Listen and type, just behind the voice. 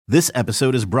This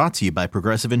episode is brought to you by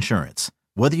Progressive Insurance.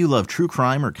 Whether you love true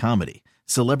crime or comedy,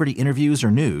 celebrity interviews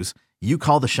or news, you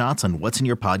call the shots on what's in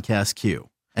your podcast queue.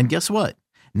 And guess what?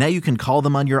 Now you can call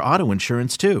them on your auto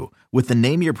insurance too with the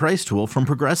Name Your Price tool from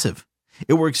Progressive.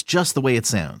 It works just the way it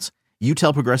sounds. You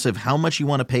tell Progressive how much you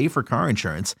want to pay for car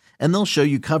insurance, and they'll show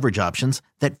you coverage options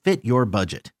that fit your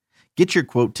budget. Get your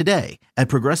quote today at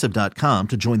Progressive.com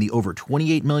to join the over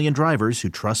 28 million drivers who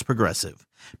trust Progressive.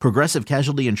 Progressive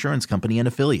Casualty Insurance Company and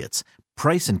Affiliates.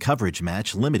 Price and coverage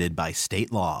match limited by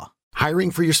state law. Hiring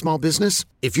for your small business?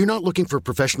 If you're not looking for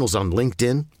professionals on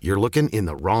LinkedIn, you're looking in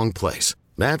the wrong place.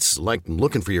 That's like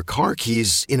looking for your car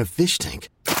keys in a fish tank.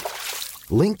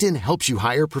 LinkedIn helps you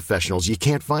hire professionals you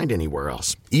can't find anywhere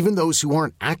else, even those who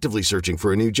aren't actively searching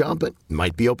for a new job but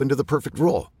might be open to the perfect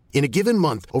role. In a given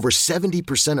month, over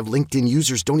 70% of LinkedIn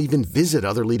users don't even visit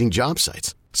other leading job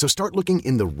sites. So start looking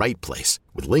in the right place.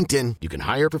 With LinkedIn, you can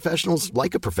hire professionals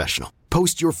like a professional.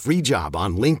 Post your free job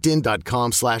on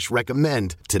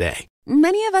linkedin.com/recommend today.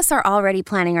 Many of us are already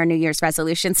planning our New Year's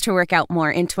resolutions to work out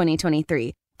more in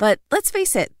 2023. But let's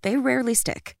face it, they rarely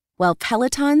stick. Well,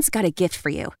 Peloton's got a gift for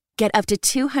you. Get up to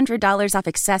 $200 off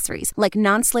accessories like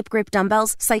non-slip grip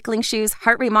dumbbells, cycling shoes,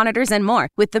 heart rate monitors, and more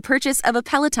with the purchase of a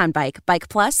Peloton bike, Bike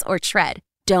Plus, or Tread.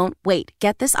 Don't wait.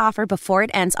 Get this offer before it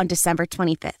ends on December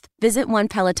 25th. Visit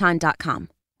onepeloton.com.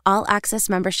 All access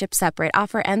membership separate.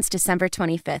 Offer ends December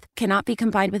 25th. Cannot be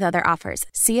combined with other offers.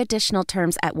 See additional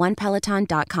terms at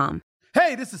onepeloton.com.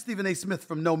 Hey, this is Stephen A. Smith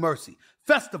from No Mercy.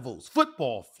 Festivals,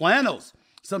 football, flannels.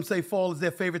 Some say fall is their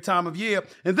favorite time of year.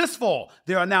 And this fall,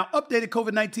 there are now updated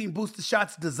COVID-19 booster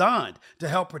shots designed to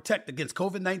help protect against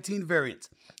COVID-19 variants.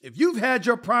 If you've had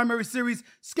your primary series,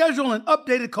 schedule an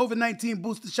updated COVID-19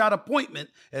 booster shot appointment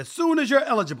as soon as you're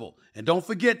eligible. And don't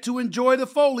forget to enjoy the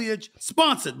foliage.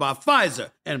 Sponsored by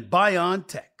Pfizer and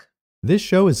BioNTech. This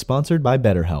show is sponsored by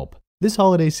BetterHelp. This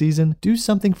holiday season, do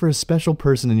something for a special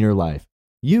person in your life.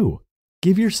 You.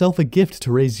 Give yourself a gift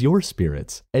to raise your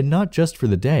spirits, and not just for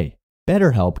the day.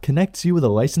 BetterHelp connects you with a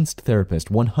licensed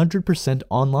therapist 100%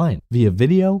 online via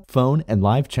video, phone, and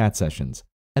live chat sessions.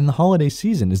 And the holiday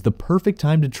season is the perfect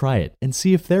time to try it and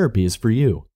see if therapy is for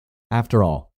you. After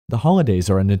all, the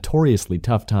holidays are a notoriously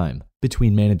tough time.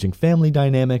 Between managing family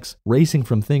dynamics, racing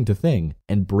from thing to thing,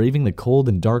 and braving the cold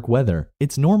and dark weather,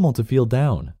 it's normal to feel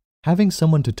down. Having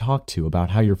someone to talk to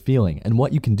about how you're feeling and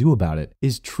what you can do about it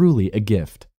is truly a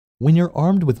gift. When you're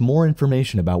armed with more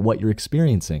information about what you're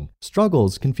experiencing,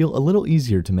 struggles can feel a little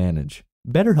easier to manage.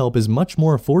 BetterHelp is much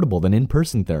more affordable than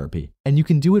in-person therapy, and you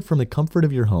can do it from the comfort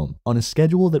of your home on a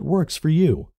schedule that works for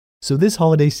you. So this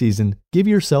holiday season, give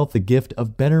yourself the gift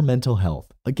of better mental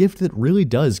health, a gift that really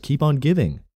does keep on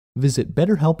giving. Visit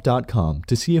BetterHelp.com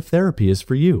to see if therapy is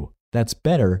for you. That's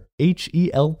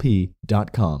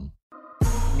BetterHelp.com.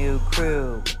 New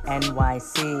crew,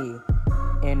 NYC,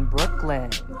 in Brooklyn,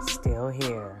 still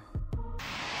here.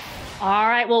 All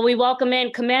right, well, we welcome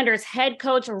in Commanders head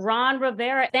coach Ron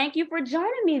Rivera. Thank you for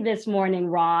joining me this morning,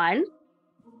 Ron.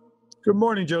 Good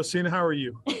morning, Josina. How are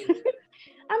you? I'm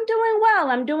doing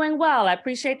well. I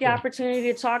appreciate the opportunity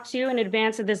to talk to you in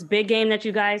advance of this big game that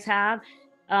you guys have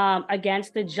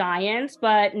against the Giants.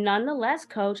 But nonetheless,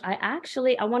 Coach, I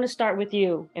want to start with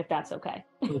you, if that's okay.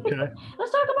 Okay.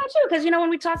 Let's talk about you. Because, when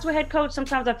we talk to a head coach,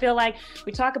 sometimes I feel like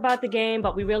we talk about the game,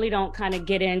 but we really don't kind of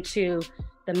get into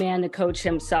the man, the coach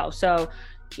himself. So,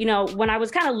 when I was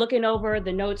kind of looking over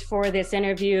the notes for this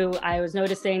interview, I was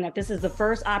noticing that this is the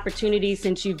first opportunity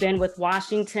since you've been with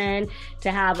Washington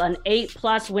to have an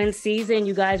 8+ win season.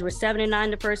 You guys were 7-9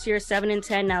 the first year,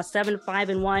 7-10, now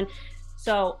 7-5-1.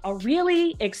 So a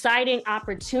really exciting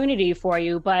opportunity for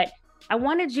you. But I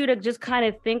wanted you to just kind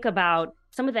of think about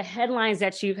some of the headlines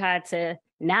that you've had to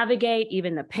navigate,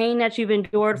 even the pain that you've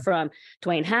endured from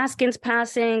Dwayne Haskins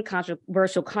passing,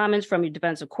 controversial comments from your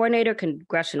defensive coordinator,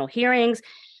 congressional hearings,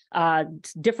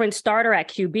 different starter at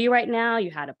QB right now. You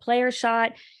had a player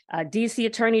shot, DC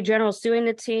Attorney General suing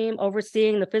the team,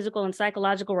 overseeing the physical and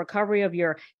psychological recovery of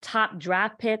your top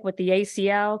draft pick with the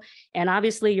ACL, and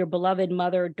obviously your beloved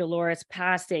mother, Dolores,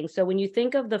 passing. So when you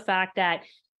think of the fact that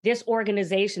this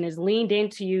organization has leaned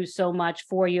into you so much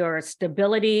for your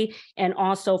stability and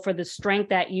also for the strength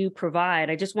that you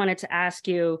provide, I just wanted to ask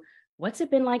you, what's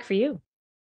it been like for you?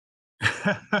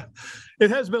 It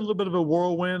has been a little bit of a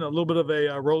whirlwind, a little bit of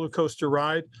a roller coaster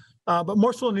ride. But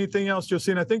more so than anything else,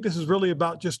 Josine, I think this is really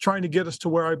about just trying to get us to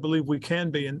where I believe we can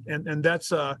be. And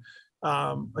that's a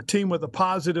team with a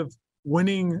positive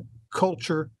winning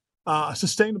culture, a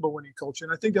sustainable winning culture.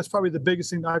 And I think that's probably the biggest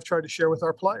thing that I've tried to share with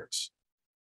our players.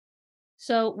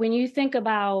 So when you think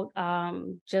about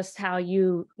just how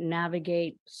you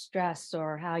navigate stress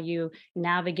or how you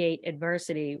navigate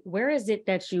adversity, where is it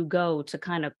that you go to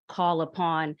kind of call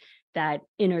upon that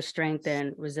inner strength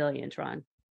and resilience, Ron?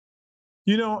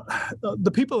 You know,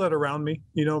 the people that are around me,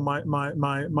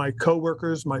 my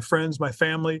coworkers, my friends, my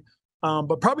family,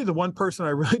 but probably the one person I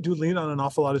really do lean on an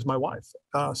awful lot is my wife.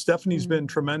 Stephanie's been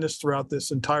tremendous throughout this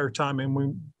entire time,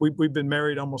 and we've been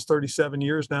married almost 37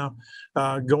 years now,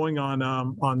 going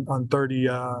on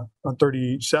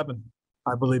 37,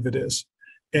 I believe it is.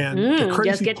 And the Just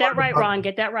crazy get that part right, about Ron.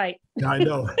 Get that right. I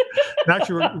know.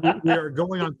 Actually, we are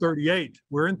going on 38.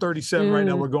 We're in 37 right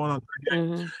now. We're going on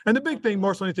 38. And the big thing,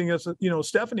 more than anything, is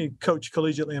Stephanie coached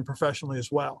collegiately and professionally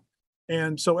as well.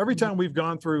 And so every time we've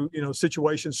gone through,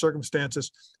 situations,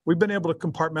 circumstances, we've been able to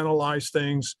compartmentalize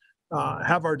things,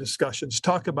 have our discussions,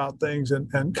 talk about things,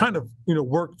 and kind of,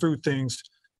 work through things.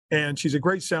 And she's a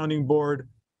great sounding board.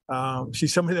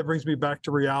 She's somebody that brings me back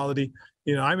to reality.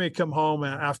 I may come home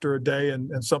after a day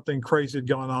and something crazy had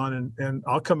gone on, and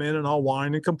I'll come in and I'll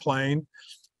whine and complain.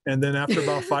 And then after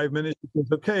about 5 minutes, she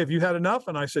says, "Okay, have you had enough?"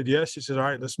 And I said, "Yes." She said, "All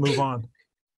right, let's move on."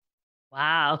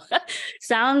 Wow.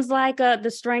 Sounds like the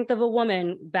strength of a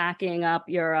woman backing up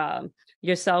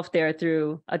yourself there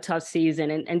through a tough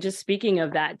season. And just speaking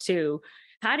of that too,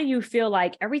 how do you feel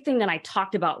like everything that I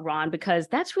talked about, Ron, because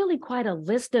that's really quite a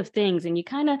list of things and you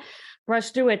kind of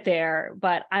brush through it there.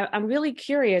 But I'm really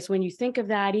curious when you think of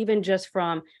that, even just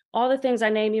from all the things I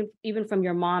named, even from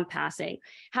your mom passing,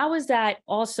 how has that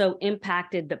also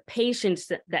impacted the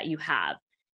patience that you have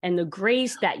and the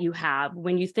grace that you have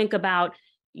when you think about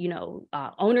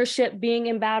ownership being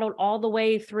embattled all the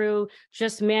way through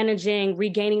just managing,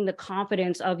 regaining the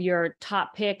confidence of your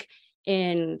top pick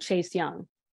in Chase Young?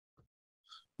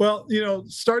 Well,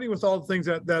 starting with all the things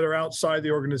that are outside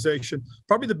the organization,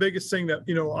 probably the biggest thing that,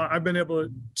 I've been able to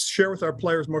share with our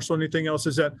players more so than anything else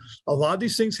is that a lot of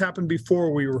these things happened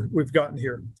before we've gotten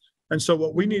here. And so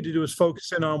what we need to do is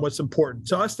focus in on what's important.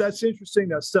 To us, that's interesting.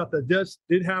 That stuff that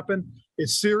did happen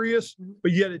is serious,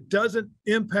 but yet it doesn't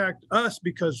impact us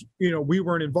because, we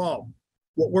weren't involved.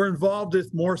 What we're involved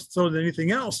with more so than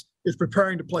anything else is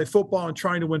preparing to play football and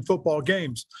trying to win football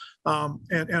games.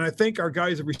 And I think our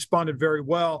guys have responded very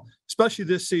well, especially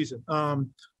this season.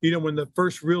 When the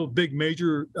first real big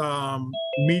major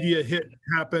media hit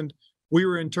happened, we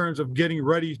were in terms of getting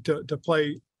ready to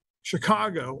play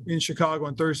in Chicago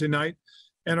on Thursday night.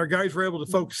 And our guys were able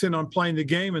to focus in on playing the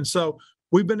game. And so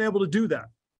we've been able to do that.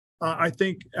 I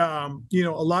think, a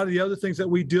lot of the other things that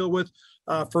we deal with,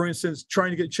 for instance,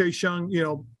 trying to get Chase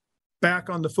Young, back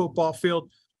on the football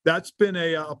field, that's been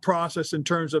a process in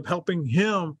terms of helping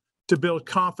him to build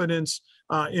confidence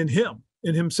in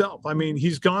himself. I mean,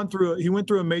 he went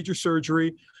through a major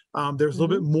surgery. There's a little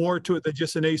bit more to it than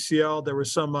just an ACL. There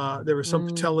was some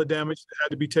patella damage that had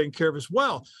to be taken care of as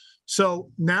well. So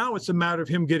now it's a matter of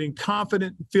him getting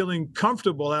confident, feeling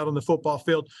comfortable out on the football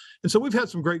field. And so we've had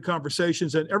some great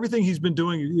conversations, and everything he's been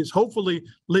doing is hopefully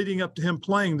leading up to him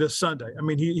playing this Sunday. I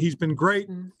mean, he's been great.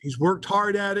 He's worked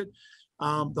hard at it.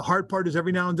 The hard part is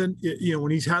every now and then,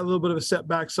 when he's had a little bit of a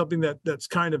setback, something that's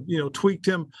kind of, tweaked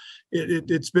him,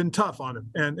 it's been tough on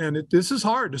him. And this is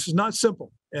hard. This is not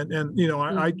simple.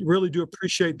 I really do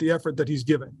appreciate the effort that he's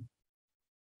giving.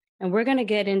 And we're going to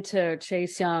get into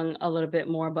Chase Young a little bit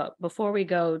more. But before we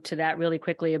go to that really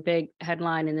quickly, a big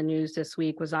headline in the news this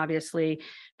week was obviously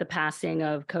the passing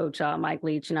of Coach Mike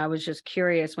Leach. And I was just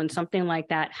curious, when something like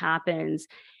that happens,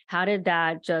 how did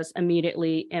that just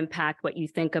immediately impact what you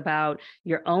think about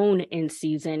your own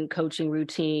in-season coaching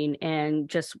routine and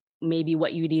just maybe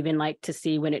what you'd even like to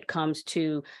see when it comes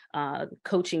to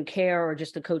coaching care or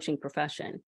just the coaching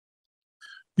profession?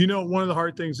 One of the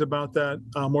hard things about that,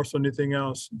 more so than anything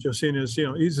else, Josine, is,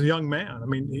 he's a young man. I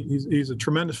mean, he's a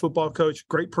tremendous football coach,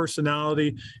 great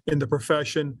personality in the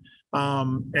profession.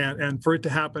 And for it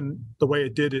to happen the way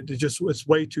it did, it's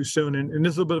way too soon. And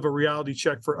this is a bit of a reality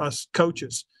check for us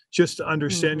coaches, just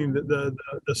understanding the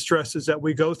stresses that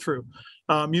we go through.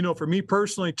 For me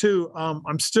personally too,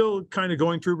 I'm still kind of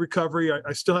going through recovery.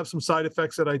 I still have some side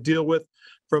effects that I deal with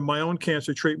from my own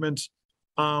cancer treatments.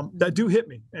 That do hit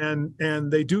me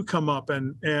and they do come up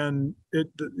and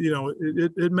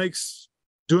it makes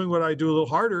doing what I do a little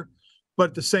harder,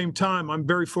 but at the same time, I'm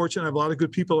very fortunate. I have a lot of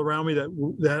good people around me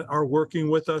that are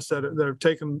working with us that have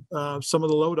taken some of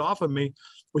the load off of me,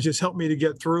 which has helped me to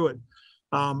get through it.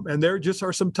 And there just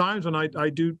are some times when I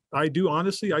do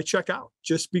honestly, I check out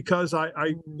just because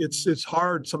it's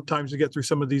hard sometimes to get through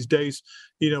some of these days,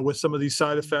 with some of these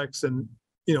side effects and,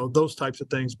 those types of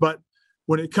things. But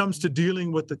when it comes to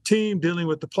dealing with the team, dealing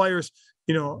with the players,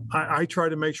 I try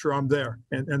to make sure I'm there.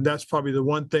 And that's probably the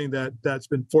one thing that's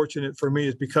been fortunate for me,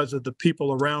 is because of the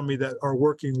people around me that are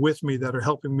working with me, that are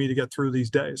helping me to get through these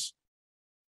days.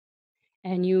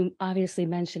 And you obviously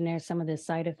mentioned there some of the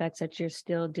side effects that you're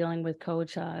still dealing with,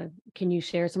 Coach. Can you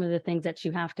share some of the things that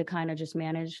you have to kind of just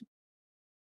manage?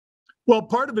 Well,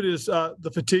 part of it is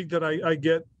the fatigue that I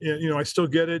get. I still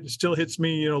get it. It still hits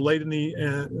me, late in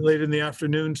the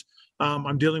afternoons.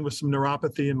 I'm dealing with some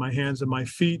neuropathy in my hands and my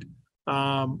feet.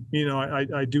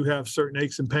 I do have certain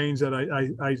aches and pains that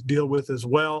I deal with as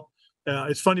well.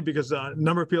 It's funny because a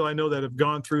number of people I know that have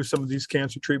gone through some of these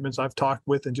cancer treatments I've talked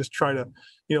with, and just try to,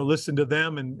 listen to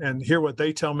them and hear what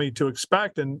they tell me to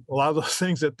expect. And a lot of those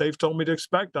things that they've told me to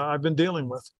expect, I've been dealing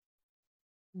with.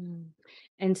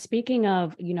 And speaking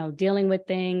of, dealing with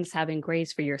things, having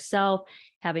grace for yourself,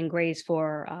 having grace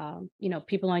for,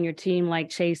 people on your team like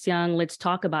Chase Young, let's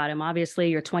talk about him. Obviously,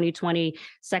 your 2020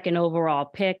 second overall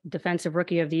pick, Defensive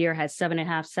Rookie of the Year, had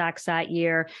 7.5 sacks that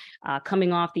year,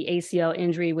 coming off the ACL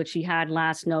injury, which he had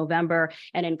last November.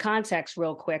 And in context,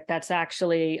 real quick, that's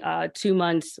actually 2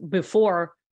 months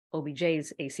before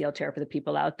OBJ's ACL tear for the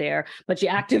people out there, but you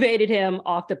activated him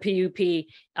off the PUP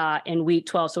in week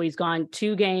 12. So he's gone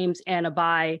 2 games and a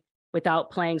bye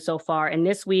without playing so far. And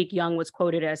this week, Young was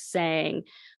quoted as saying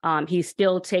he's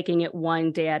still taking it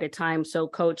one day at a time. So,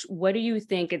 Coach, what do you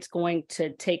think it's going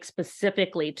to take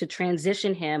specifically to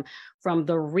transition him from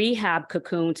the rehab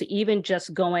cocoon to even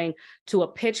just going to a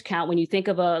pitch count? When you think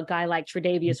of a guy like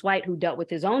Tre'Davious White, who dealt with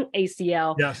his own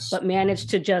ACL, yes, but managed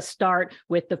to just start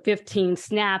with the 15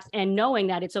 snaps and knowing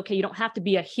that it's okay, you don't have to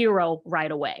be a hero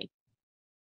right away.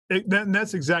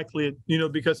 That's exactly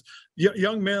it, because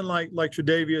young men like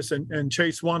Tre'Davious and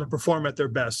Chase want to perform at their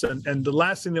best. And the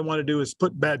last thing they want to do is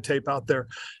put bad tape out there.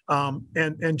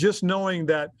 And just knowing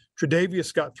that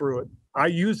Tre'Davious got through it. I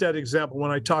used that example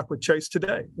when I talked with Chase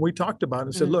today. We talked about it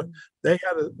and said, look, they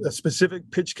had a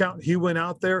specific pitch count. He went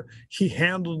out there, he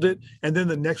handled it. And then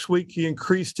the next week he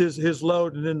increased his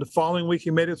load. And then the following week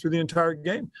he made it through the entire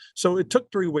game. So it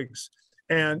took 3 weeks.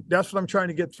 And that's what I'm trying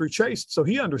to get through Chase, so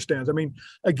he understands. I mean,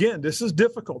 again, this is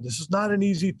difficult. This is not an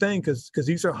easy thing because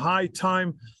these are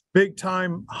high-time,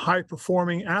 big-time,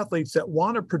 high-performing athletes that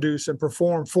want to produce and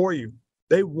perform for you.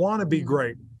 They want to be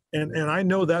great, and I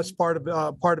know that's part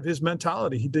of his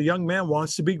mentality. The young man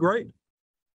wants to be great.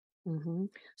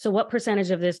 So, what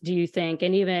percentage of this do you think,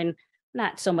 and even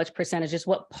not so much percentages,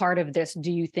 what part of this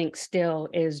do you think still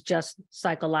is just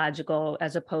psychological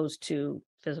as opposed to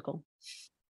physical?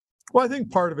 Well, I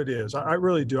think part of it is. I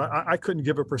really do. I couldn't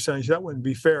give a percentage. That wouldn't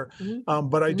be fair.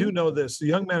 But I do know this. The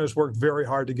young man has worked very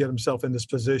hard to get himself in this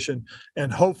position.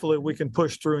 And hopefully we can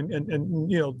push through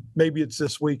and maybe it's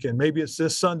this weekend. Maybe it's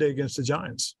this Sunday against the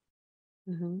Giants.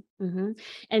 And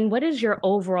what is your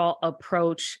overall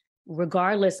approach,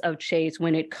 regardless of Chase,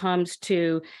 when it comes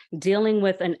to dealing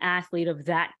with an athlete of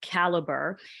that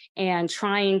caliber and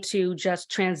trying to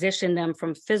just transition them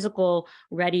from physical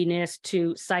readiness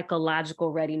to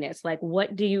psychological readiness? Like,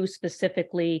 what do you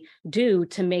specifically do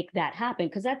to make that happen?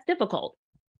 Because that's difficult.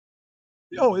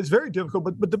 It's very difficult,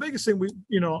 but the biggest thing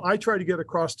I try to get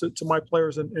across to my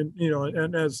players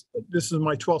and as this is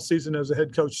my 12th season as a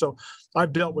head coach, so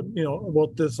I've dealt with,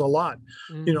 this a lot.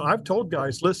 I've told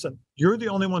guys, listen, you're the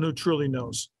only one who truly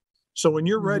knows. So when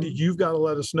you're ready, you've got to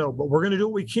let us know, but we're going to do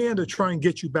what we can to try and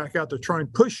get you back out there, try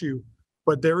and push you.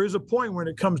 But there is a point when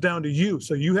it comes down to you.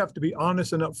 So you have to be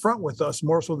honest and upfront with us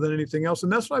more so than anything else.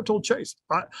 And that's what I've told Chase.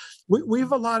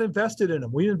 We've a lot invested in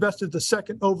him. We invested the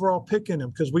second overall pick in him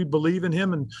because we believe in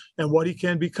him and what he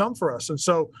can become for us. And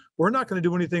so we're not going to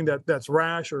do anything that's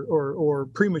rash or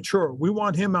premature. We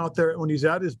want him out there when he's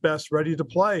at his best, ready to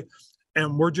play.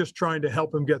 And we're just trying to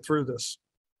help him get through this.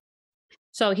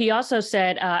 So he also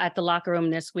said at the locker room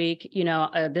this week,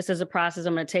 this is a process.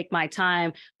 I'm going to take my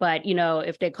time. But,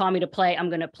 if they call me to play, I'm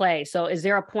going to play. So is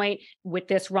there a point with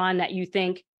this run that you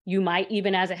think you might,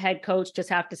 even as a head coach, just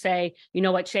have to say, you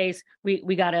know what, Chase, we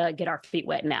got to get our feet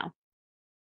wet now?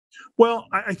 Well,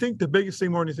 I think the biggest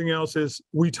thing more than anything else is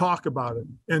we talk about it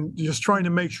and just trying to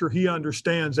make sure he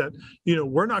understands that,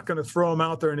 we're not going to throw him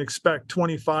out there and expect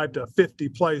 25 to 50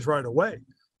 plays right away.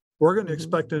 We're going to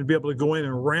expect him to be able to go in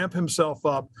and ramp himself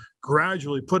up,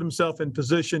 gradually put himself in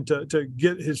position to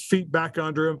get his feet back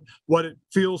under him, what it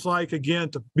feels like, again,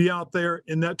 to be out there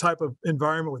in that type of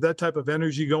environment with that type of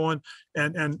energy going.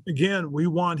 And again, we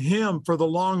want him for the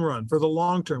long run, for the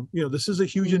long term. This is a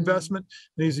huge investment,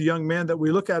 and he's a young man that we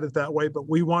look at it that way, but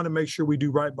we want to make sure we do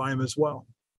right by him as well.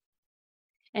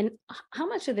 And how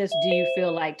much of this do you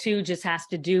feel like too just has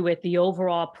to do with the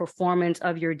overall performance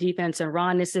of your defense? And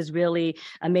Ron, this is really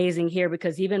amazing here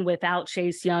because even without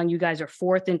Chase Young, you guys are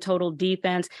fourth in total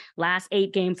defense. Last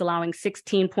 8 games allowing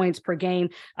 16 points per game,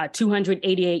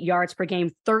 288 yards per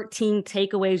game, 13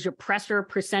 takeaways. Your pressure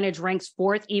percentage ranks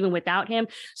fourth even without him.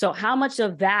 So how much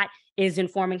of that is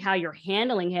informing how you're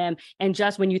handling him? And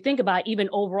just when you think about even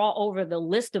overall over the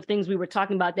list of things we were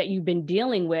talking about that you've been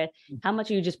dealing with, how much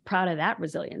are you just proud of that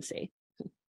resiliency?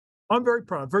 I'm very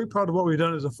proud of what we've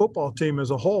done as a football team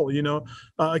as a whole.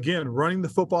 Again, running the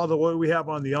football the way we have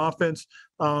on the offense,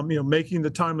 making the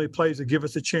timely plays that give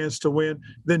us a chance to win.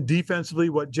 Then defensively,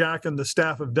 what Jack and the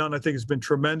staff have done, I think, has been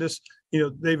tremendous.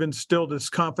 They've instilled this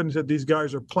confidence that these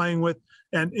guys are playing with.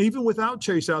 And even without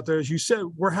Chase out there, as you said,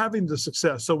 we're having the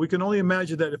success. So we can only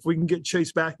imagine that if we can get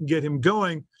Chase back and get him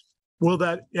going, will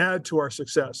that add to our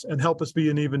success and help us be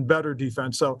an even better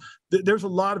defense? So there's a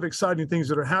lot of exciting things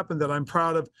that are happening that I'm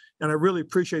proud of, and I really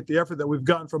appreciate the effort that we've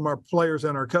gotten from our players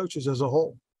and our coaches as a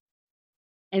whole.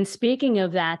 And speaking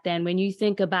of that, then, when you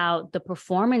think about the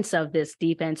performance of this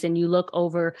defense and you look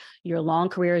over your long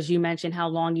career, as you mentioned, how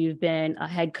long you've been a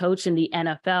head coach in the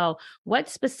NFL, what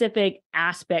specific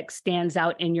aspect stands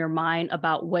out in your mind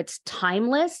about what's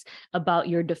timeless about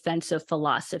your defensive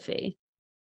philosophy?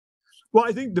 Well,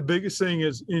 I think the biggest thing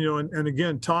is, and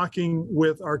again, talking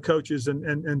with our coaches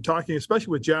and talking,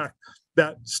 especially with Jack,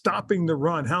 that stopping the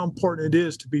run, how important it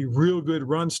is to be real good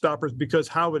run stoppers because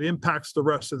how it impacts the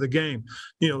rest of the game.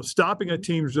 Stopping a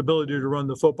team's ability to run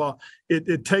the football,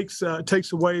 it takes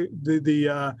away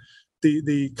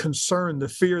the concern, the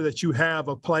fear that you have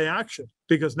of play action,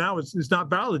 because now it's not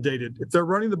validated. If they're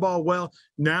running the ball well,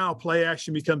 now play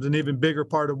action becomes an even bigger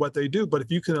part of what they do. But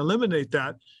if you can eliminate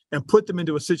that and put them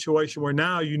into a situation where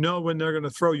now when they're going to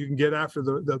throw, you can get after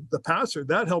the passer,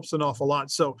 that helps an awful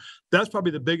lot. So that's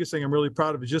probably the biggest thing I'm really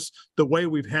proud of is just the way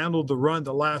we've handled the run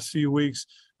the last few weeks.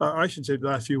 I shouldn't say the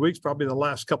last few weeks, probably the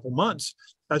last couple months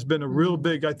has been a real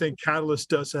big, I think, catalyst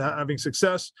to us having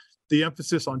success. The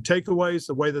emphasis on takeaways,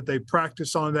 the way that they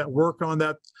practice on that, work on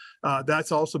that,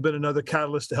 that's also been another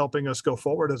catalyst to helping us go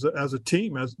forward as a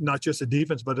team, as not just a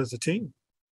defense, but as a team.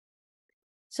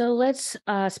 So let's,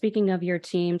 speaking of your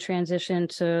team, transition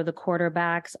to the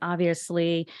quarterbacks.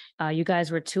 Obviously, you guys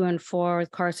were 2-4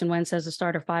 with Carson Wentz as a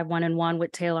starter, 5-1-1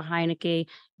 with Taylor Heineke.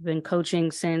 You've been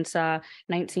coaching since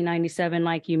 1997,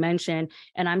 like you mentioned.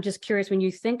 And I'm just curious, when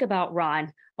you think about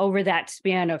Ron over that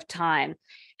span of time,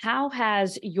 how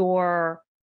has your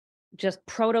just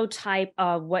prototype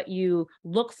of what you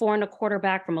look for in a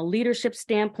quarterback from a leadership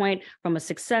standpoint, from a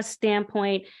success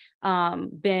standpoint,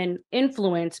 been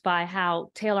influenced by how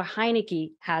Taylor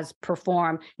Heineke has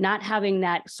performed, not having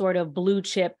that sort of blue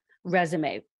chip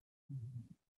resume?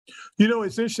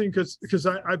 It's interesting because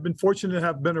I've been fortunate to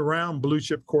have been around blue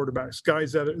chip quarterbacks,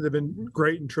 guys that have been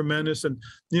great and tremendous. And,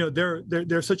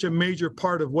 they're such a major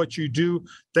part of what you do.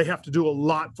 They have to do a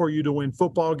lot for you to win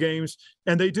football games.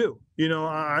 And they do.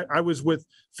 I was with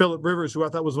Phillip Rivers, who I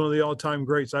thought was one of the all-time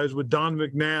greats. I was with Don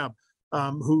McNabb,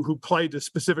 who played the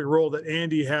specific role that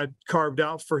Andy had carved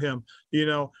out for him,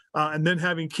 and then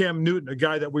having Cam Newton, a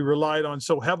guy that we relied on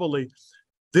so heavily.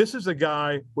 This is a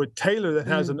guy with Taylor that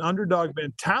has an underdog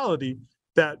mentality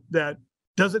that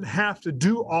doesn't have to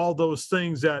do all those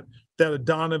things that a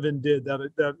Donovan did, that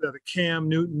a Cam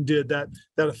Newton did, that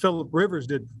a Phillip Rivers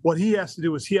did. What he has to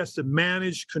do is he has to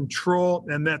manage, control,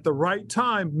 and at the right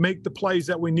time make the plays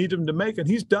that we need him to make. And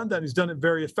he's done that. He's done it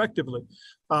very effectively.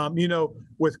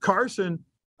 With Carson,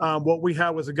 what we had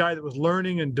was a guy that was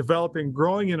learning and developing,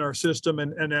 growing in our system,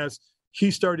 and as he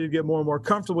started to get more and more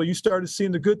comfortable, you started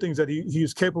seeing the good things that he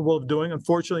is capable of doing.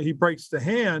 Unfortunately, he breaks the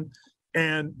hand,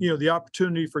 and the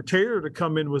opportunity for Taylor to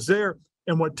come in was there.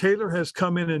 And what Taylor has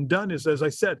come in and done is, as I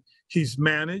said, he's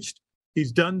managed,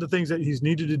 he's done the things that he's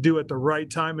needed to do at the right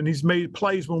time, and he's made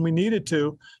plays when we needed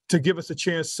to give us a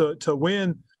chance to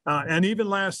win. And even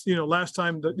last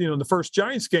time, the first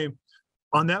Giants game,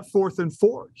 on that 4th and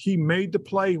 4, he made the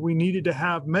play we needed to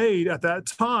have made at that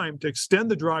time to extend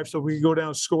the drive so we could go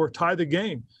down, score, tie the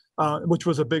game, which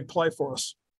was a big play for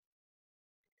us.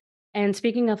 And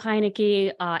speaking of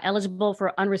Heineke, eligible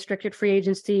for unrestricted free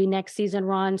agency next season,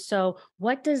 Ron. So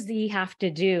what does he have to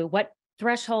do? What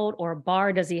threshold or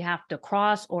bar does he have to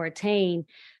cross or attain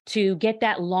to get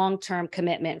that long-term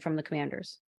commitment from the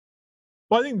Commanders?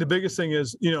 Well, I think the biggest thing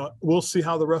is, we'll see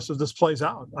how the rest of this plays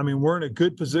out. I mean, we're in a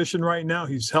good position right now.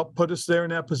 He's helped put us there in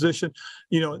that position.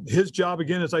 His job,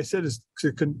 again, as I said, is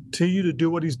to continue to do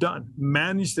what he's done,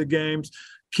 manage the games,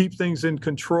 keep things in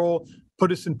control,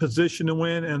 put us in position to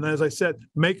win. And as I said,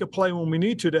 make a play when we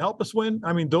need to help us win.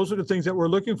 I mean, those are the things that we're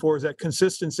looking for, is that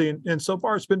consistency. And so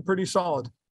far, it's been pretty solid.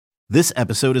 This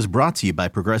episode is brought to you by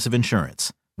Progressive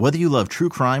Insurance. Whether you love true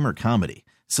crime or comedy,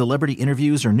 celebrity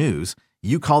interviews or news,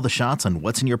 you call the shots on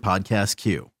what's in your podcast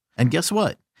queue. And guess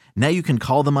what? Now you can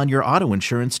call them on your auto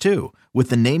insurance too with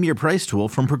the Name Your Price tool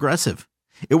from Progressive.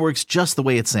 It works just the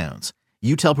way it sounds.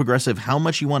 You tell Progressive how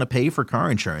much you want to pay for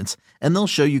car insurance, and they'll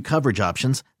show you coverage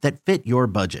options that fit your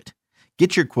budget.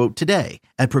 Get your quote today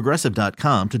at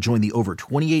Progressive.com to join the over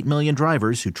 28 million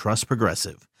drivers who trust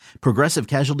Progressive. Progressive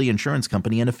Casualty Insurance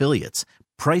Company and Affiliates.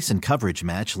 Price and coverage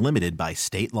match limited by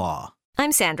state law.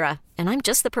 I'm Sandra, and I'm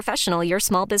just the professional your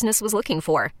small business was looking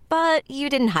for. But you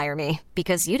didn't hire me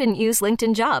because you didn't use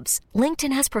LinkedIn Jobs.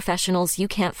 LinkedIn has professionals you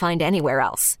can't find anywhere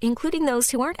else, including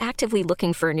those who aren't actively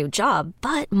looking for a new job,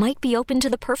 but might be open to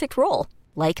the perfect role,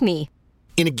 like me.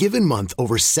 In a given month,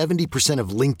 over 70% of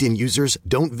LinkedIn users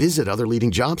don't visit other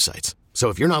leading job sites. So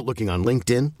if you're not looking on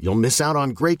LinkedIn, you'll miss out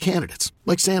on great candidates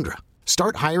like Sandra.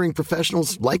 Start hiring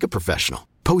professionals like a professional.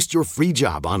 Post your free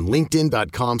job on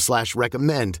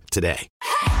linkedin.com/recommend today.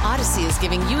 Odyssey is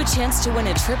giving you a chance to win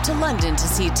a trip to London to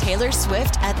see Taylor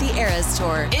Swift at the Eras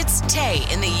Tour. It's Tay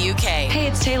in the UK. Hey,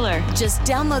 it's Taylor. Just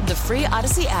download the free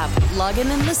Odyssey app, log in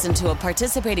and listen to a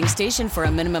participating station for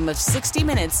a minimum of 60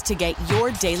 minutes to get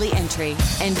your daily entry.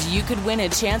 And you could win a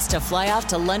chance to fly off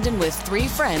to London with 3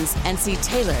 friends and see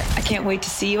Taylor. I can't wait to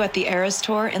see you at the Eras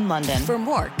Tour in London. For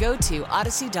more, go to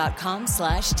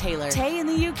odyssey.com/Taylor. Tay in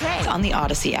the UK. It's on the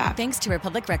Odyssey app. Thanks to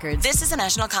Republic Records. This is a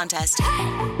national contest.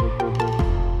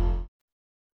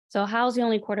 So Hal's the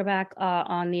only quarterback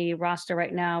on the roster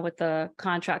right now with the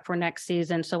contract for next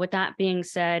season. So with that being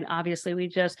said, obviously we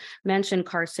just mentioned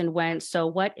Carson Wentz. So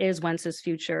what is Wentz's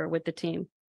future with the team?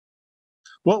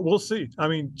 Well, we'll see. I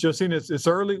mean, Josina, it's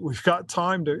early. We've got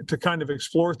time to kind of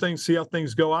explore things, see how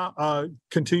things go out,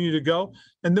 continue to go,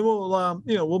 and then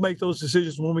we'll make those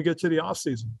decisions when we get to the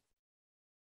offseason.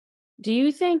 Do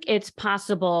you think it's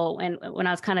possible, and when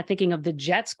I was kind of thinking of the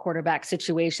Jets quarterback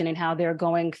situation and how they're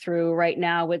going through right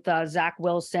now with Zach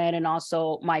Wilson and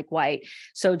also Mike White,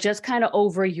 so just kind of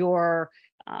over your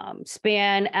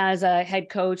span as a head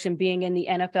coach and being in the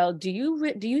NFL, do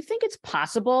you think it's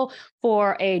possible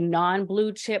for a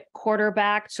non-blue chip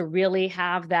quarterback to really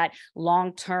have that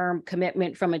long-term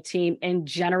commitment from a team in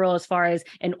general, as far as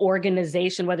an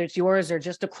organization, whether it's yours or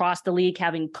just across the league,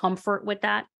 having comfort with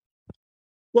that?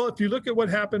 Well, if you look at what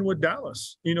happened with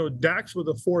Dallas, Dak's was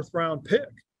a 4th-round pick.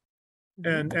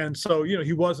 And so,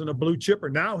 he wasn't a blue chipper.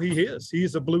 Now he is.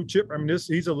 He's a blue chipper. I mean,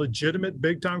 he's a legitimate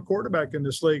big-time quarterback in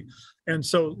this league. And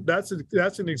so that's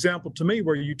an example to me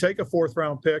where you take a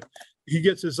 4th-round pick, he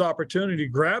gets his opportunity,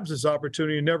 grabs his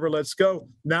opportunity, and never lets go.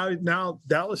 Now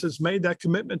Dallas has made that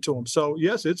commitment to him. So,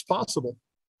 yes, it's possible.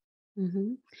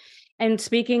 Mm-hmm. And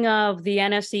speaking of the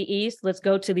NFC East, let's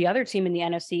go to the other team in the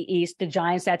NFC East, the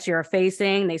Giants that you're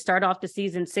facing. They start off the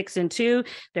season 6-2.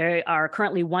 They are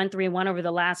currently 1-3-1 over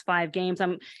the last 5 games.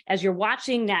 As you're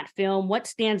watching that film, what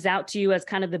stands out to you as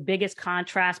kind of the biggest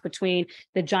contrast between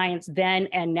the Giants then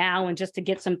and now? And just to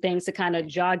get some things to kind of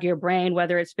jog your brain,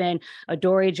 whether it's been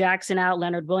Adoree Jackson out,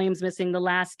 Leonard Williams missing the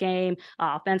last game,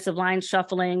 offensive line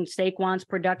shuffling, Saquon's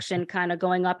production kind of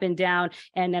going up and down.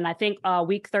 And then I think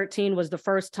week 13 was the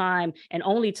first time and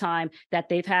only time that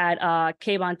they've had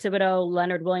Kayvon Thibodeau,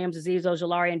 Leonard Williams, Azeez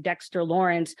Ojulari, and Dexter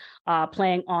Lawrence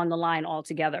playing on the line all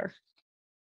together.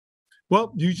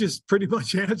 Well, you just pretty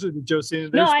much answered it,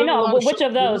 Josina. No, I know. Which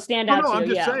of those stand out to you? I'm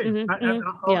just saying.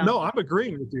 Mm-hmm. No, I'm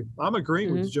agreeing with you. I'm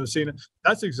agreeing with you, Josina.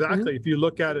 That's exactly, if you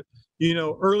look at it,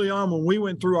 early on when we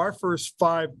went through our first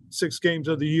 5-6 games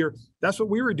of the year, that's what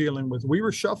we were dealing with. We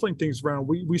were shuffling things around.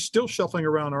 We still shuffling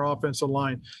around our offensive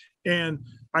line. And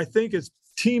I think it's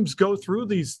teams go through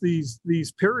these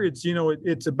periods,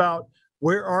 it's about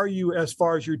where are you as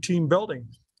far as your team building.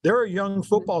 They're a young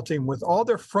football team with all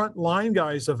their front line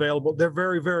guys available. They're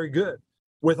very, very good.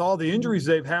 With all the injuries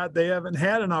they've had, they haven't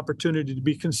had an opportunity to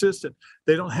be consistent.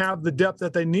 They don't have the depth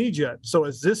that they need yet. So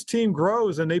as this team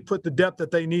grows and they put the depth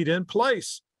that they need in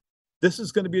place, this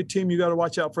is going to be a team you got to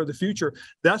watch out for the future.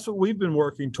 That's what we've been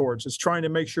working towards, is trying to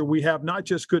make sure we have not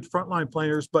just good frontline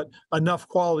players, but enough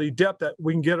quality depth that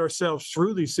we can get ourselves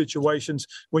through these situations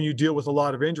when you deal with a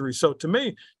lot of injuries. So to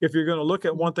me, if you're going to look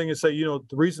at one thing and say, the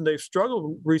reason they've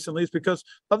struggled recently is because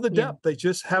of the depth. They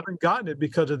just haven't gotten it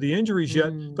because of the injuries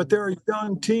yet, but they're a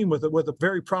young team with a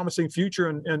very promising future.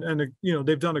 And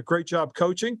they've done a great job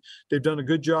coaching. They've done a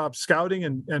good job scouting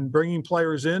and bringing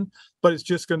players in, but it's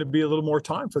just going to be a little more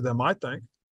time for them, I think.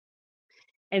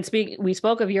 And we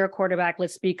spoke of your quarterback.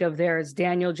 Let's speak of theirs.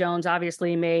 Daniel Jones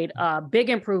obviously made big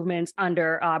improvements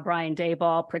under Brian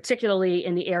Daboll, particularly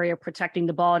in the area of protecting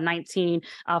the ball. 19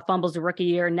 fumbles the rookie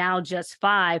year, now just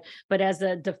 5. But as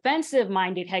a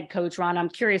defensive-minded head coach, Ron, I'm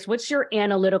curious, what's your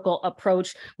analytical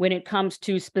approach when it comes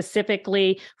to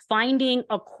specifically finding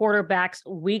a quarterback's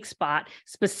weak spot?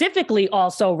 Specifically,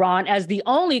 also, Ron, as the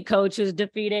only coach who's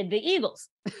defeated the Eagles.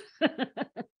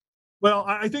 Well,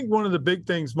 I think one of the big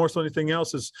things, more so than anything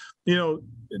else, is,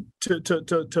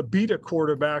 to beat a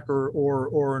quarterback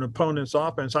or an opponent's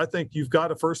offense. I think you've got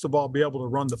to first of all be able to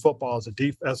run the football as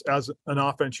an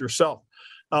offense yourself.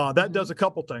 That does a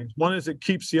couple things. One is it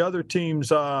keeps the other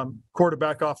team's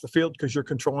quarterback off the field because you're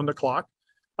controlling the clock.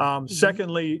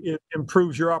 Secondly, it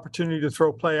improves your opportunity to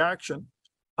throw play action.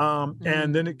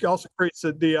 And then it also creates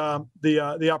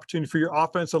the opportunity for your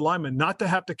offensive lineman not to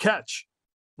have to catch,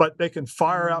 but they can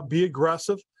fire out, be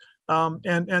aggressive.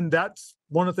 And that's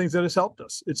one of the things that has helped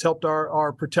us. It's helped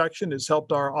our protection. It's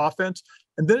helped our offense.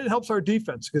 And then it helps our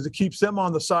defense because it keeps them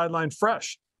on the sideline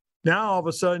fresh. Now, all of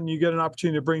a sudden, you get an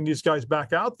opportunity to bring these guys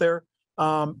back out there.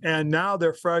 And now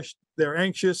they're fresh. They're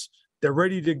anxious. They're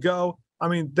ready to go. I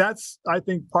mean, that's, I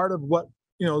think, part of what,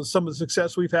 some of the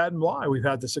success we've had and why we've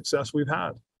had the success we've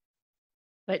had.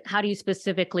 But how do you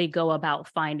specifically go about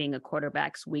finding a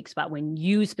quarterback's weak spot when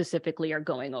you specifically are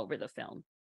going over the film?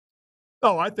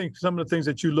 Oh, I think some of the things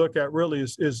that you look at really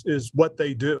is what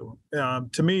they do.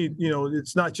 To me,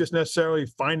 it's not just necessarily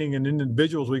finding an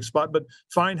individual's weak spot, but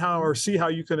see how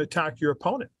you can attack your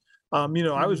opponent.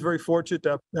 I was very fortunate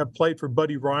to have played for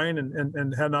Buddy Ryan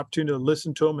and had an opportunity to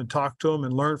listen to him and talk to him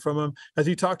and learn from him as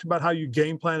he talked about how you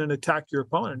game plan and attack your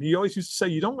opponent. He always used to say,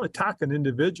 you don't attack an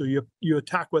individual, you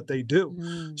attack what they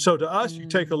do. So to us, you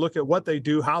take a look at what they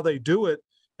do, how they do it,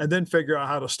 and then figure out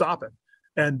how to stop it.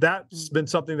 And that's been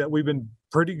something that we've been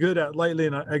pretty good at lately.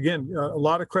 And again, a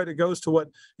lot of credit goes to what,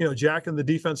 Jack and the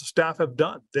defensive staff have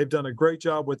done. They've done a great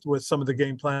job with some of the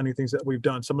game planning things that we've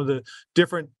done, some of the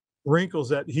different wrinkles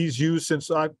that he's used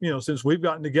since we've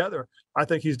gotten together. I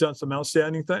think he's done some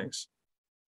outstanding things.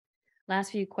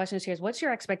 Last few questions here is, what's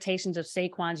your expectations of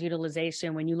Saquon's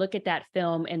utilization when you look at that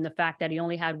film and the fact that he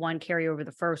only had 1 carry over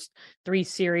the first 3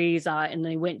 series and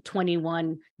they went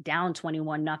 21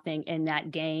 nothing in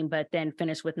that game, but then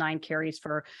finished with 9 carries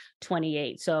for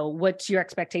 28. So what's your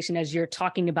expectation as you're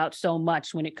talking about so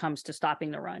much when it comes to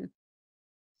stopping the run?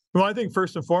 Well, I think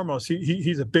first and foremost,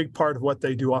 he's a big part of what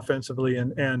they do offensively.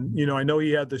 And I know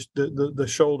he had the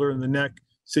shoulder and the neck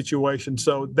situation,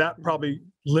 so that probably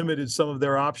limited some of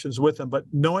their options with him. But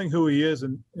knowing who he is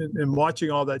and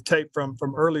watching all that tape from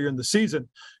earlier in the season,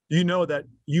 that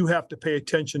you have to pay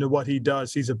attention to what he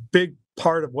does. He's a big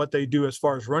part of what they do as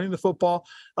far as running the football,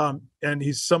 and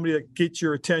he's somebody that gets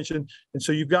your attention. And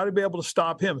so you've got to be able to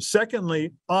stop him.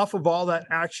 Secondly, off of all that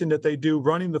action that they do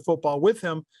running the football with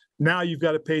him, now you've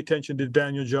got to pay attention to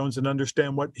Daniel Jones and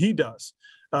understand what he does.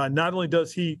 Not only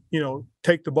does he,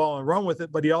 take the ball and run with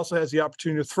it, but he also has the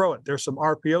opportunity to throw it. There's some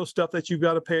RPO stuff that you've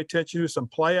got to pay attention to, some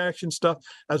play action stuff,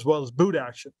 as well as boot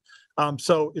action.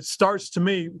 So it starts to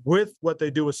me with what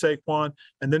they do with Saquon,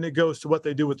 and then it goes to what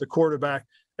they do with the quarterback,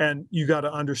 and you got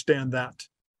to understand that.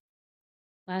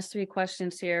 Last 3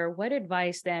 questions here. What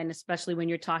advice then, especially when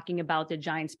you're talking about the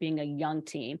Giants being a young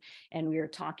team, and we are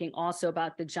talking also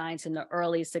about the Giants and the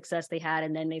early success they had,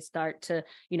 and then they start to,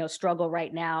 struggle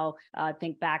right now.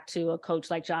 Think back to a coach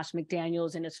like Josh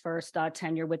McDaniels in his first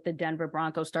tenure with the Denver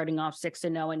Broncos, starting off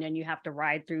 6-0, and then you have to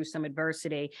ride through some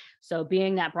adversity. So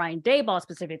being that Brian Daboll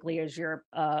specifically is your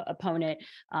opponent,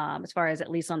 as far as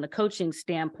at least on the coaching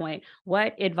standpoint,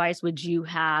 what advice would you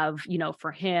have,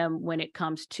 for him when it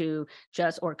comes to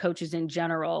or coaches in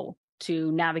general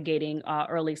to navigating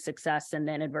early success and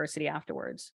then adversity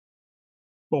afterwards?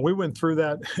 Well, we went through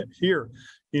that here.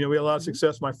 We had a lot of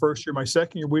success my first year. My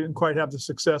second year, we didn't quite have the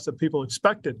success that people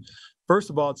expected. First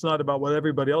of all, it's not about what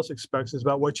everybody else expects. It's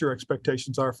about what your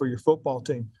expectations are for your football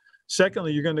team.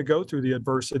 Secondly, you're going to go through the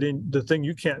adversity. And the thing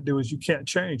you can't do is you can't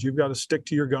change. You've got to stick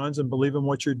to your guns and believe in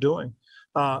what you're doing.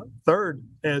 Third,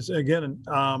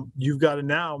 you've got to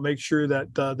now make sure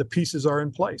that the pieces are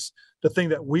in place. The thing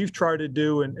that we've tried to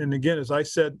do, and again, as I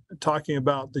said, talking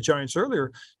about the Giants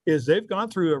earlier, is they've gone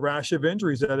through a rash of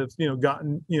injuries that have,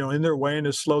 gotten, in their way and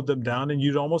has slowed them down. And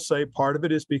you'd almost say part of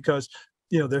it is because,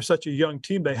 they're such a young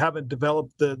team. They haven't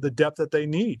developed the depth that they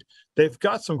need. They've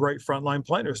got some great frontline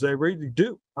players. They really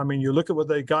do. I mean, you look at what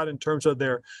they got in terms of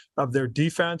their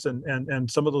defense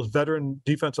and some of those veteran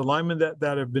defensive linemen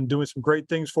that have been doing some great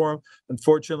things for them.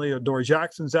 Unfortunately, Adoree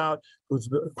Jackson's out, who's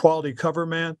a quality cover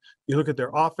man. You look at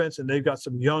their offense, and they've got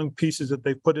some young pieces that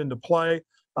they've put into play.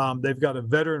 They've got a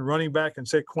veteran running back in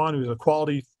Saquon, who's a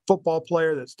quality football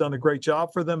player that's done a great job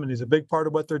for them, and he's a big part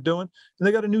of what they're doing. And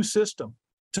they got a new system.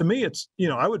 To me, it's,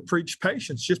 I would preach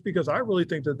patience, just because I really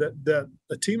think that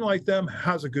a team like them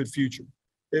has a good future.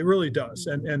 It really does.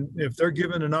 And if they're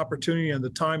given an opportunity and the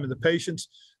time and the patience,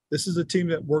 this is a team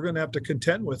that we're going to have to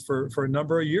contend with for a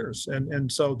number of years. And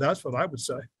so that's what I would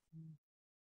say.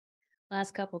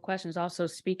 Last couple of questions. Also,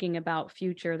 speaking about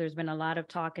future, there's been a lot of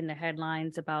talk in the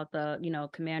headlines about the,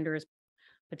 Commanders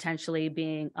potentially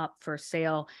being up for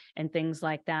sale and things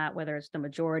like that, whether it's the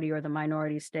majority or the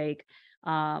minority stake.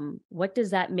 What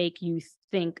does that make you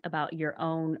think about your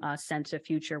own sense of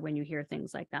future when you hear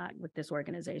things like that with this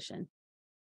organization?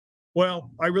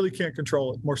 Well, I really can't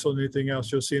control it more so than anything else,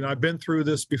 Josie. And I've been through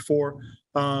this before,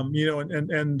 and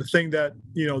the thing that,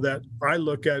 that I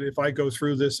look at, if I go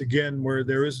through this again, where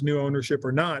there is new ownership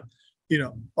or not,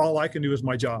 all I can do is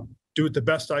my job, do it the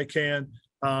best I can,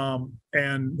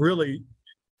 and really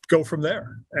go from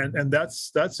there. And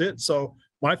that's it. So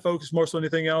my focus more so than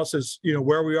anything else is,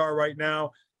 where we are right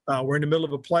now. We're in the middle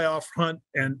of a playoff hunt,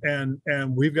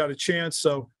 and we've got a chance.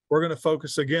 So we're going to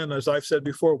focus again, as I've said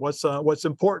before, what's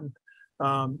important.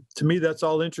 To me, that's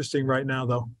all interesting right now,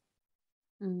 though.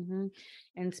 Mm-hmm.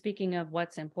 And speaking of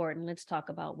what's important, let's talk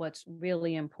about what's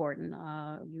really important.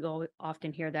 You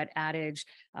often hear that adage,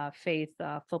 faith,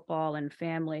 football, and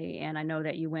family. And I know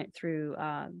that you went through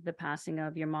the passing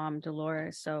of your mom,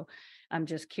 Dolores. So I'm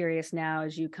just curious now,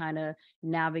 as you kind of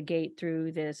navigate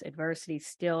through this adversity,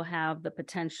 still have the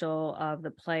potential of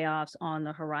the playoffs on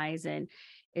the horizon.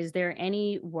 Is there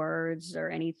any words or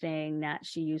anything that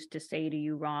she used to say to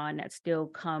you, Ron, that still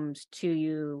comes to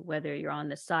you, whether you're on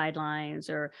the sidelines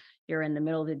or you're in the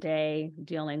middle of the day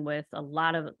dealing with a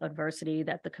lot of adversity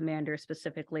that the Commanders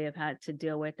specifically have had to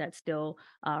deal with, that still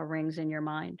rings in your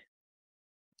mind?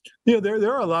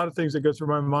 There are a lot of things that go through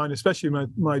my mind, especially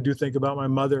when I do think about my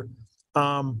mother.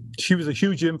 She was a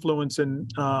huge influence in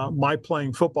my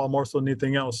playing football more so than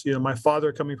anything else. My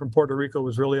father, coming from Puerto Rico,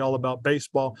 was really all about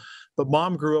baseball, but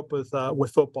Mom grew up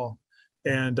with football,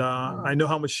 and I know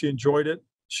how much she enjoyed it.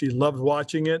 She loved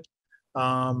watching it.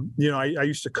 I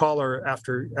used to call her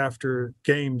after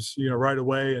games, right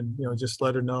away, and just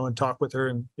let her know and talk with her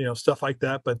and stuff like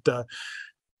that. But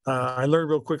I learned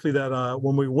real quickly that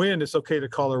when we win, it's okay to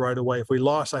call her right away. If we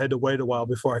lost, I had to wait a while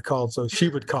before I called, so she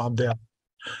would calm down.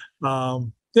 But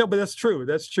that's true.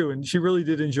 That's true. And she really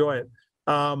did enjoy it.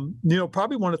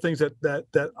 Probably one of the things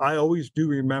that I always do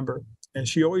remember, and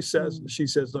she always says,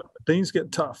 look, things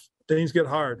get tough, things get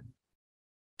hard.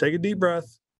 Take a deep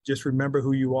breath. Just remember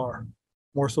who you are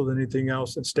more so than anything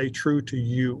else, and stay true to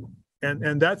you.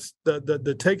 And that's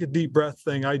the take a deep breath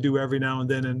thing I do every now and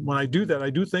then. And when I do that,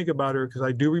 I do think about her, because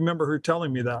I do remember her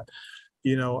telling me that.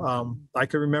 I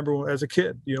can remember as a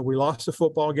kid, we lost a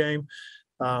football game.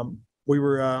 We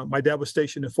were, my dad was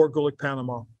stationed in Fort Gulick,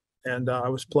 Panama, and I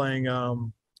was playing, I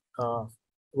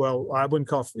wouldn't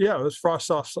call, it was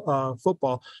frost-off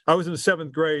football. I was in the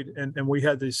 7th grade, and we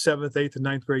had the 7th, 8th, and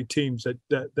 9th grade teams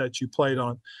that you played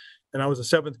on. And I was a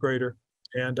 7th grader,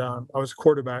 and I was a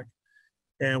quarterback.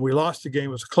 And we lost the game.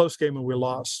 It was a close game, and we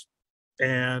lost.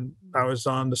 And I was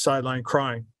on the sideline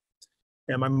crying.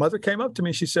 And my mother came up to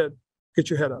me. She said,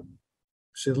 "Get your head up."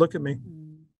 She said, "Look at me."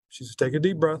 She said, "Take a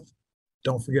deep breath.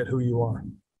 Don't forget who you are."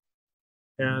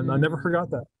 And I never forgot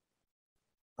that.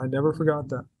 I never forgot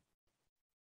that.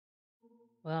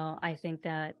 Well, I think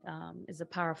that is a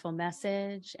powerful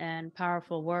message and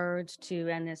powerful words to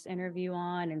end this interview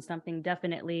on, and something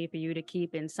definitely for you to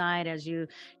keep inside as you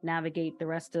navigate the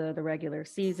rest of the regular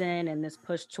season and this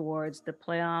push towards the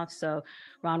playoffs. So,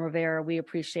 Ron Rivera, we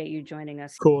appreciate you joining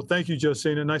us. Cool. Thank you,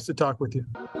 Josina. Nice to talk with you.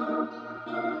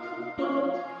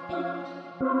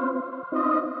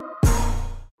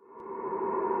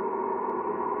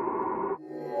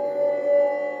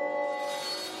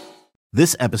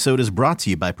 This episode is brought to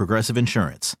you by Progressive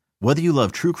Insurance. Whether you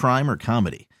love true crime or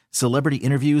comedy, celebrity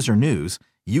interviews or news,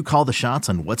 you call the shots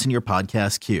on what's in your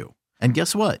podcast queue. And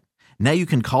guess what? Now you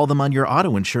can call them on your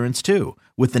auto insurance too,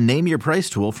 with the Name Your Price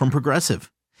tool from Progressive.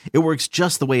 It works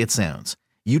just the way it sounds.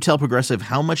 You tell Progressive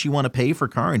how much you want to pay for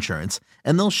car insurance,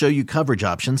 and they'll show you coverage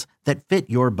options that fit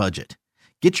your budget.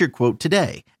 Get your quote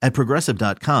today at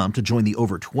Progressive.com to join the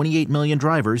over 28 million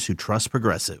drivers who trust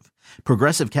Progressive.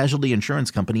 Progressive Casualty Insurance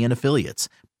Company and Affiliates.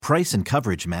 Price and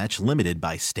coverage match limited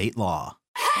by state law.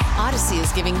 Odyssey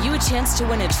is giving you a chance to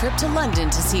win a trip to London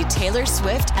to see Taylor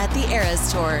Swift at the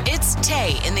Eras Tour. It's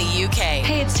Tay in the UK.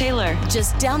 Hey, it's Taylor.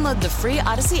 Just download the free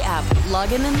Odyssey app,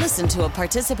 log in and listen to a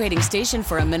participating station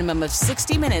for a minimum of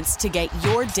 60 minutes to get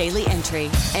your daily entry.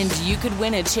 And you could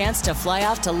win a chance to fly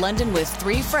off to London with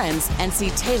 3 friends and see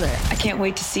Taylor. I can't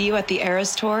wait to see you at the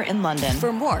Eras Tour in London.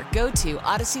 For more, go to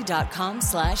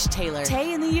odyssey.com/Taylor.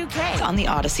 Tay in the UK. It's on the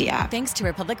Odyssey app. Thanks to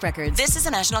Republic Records. This is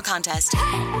a national contest.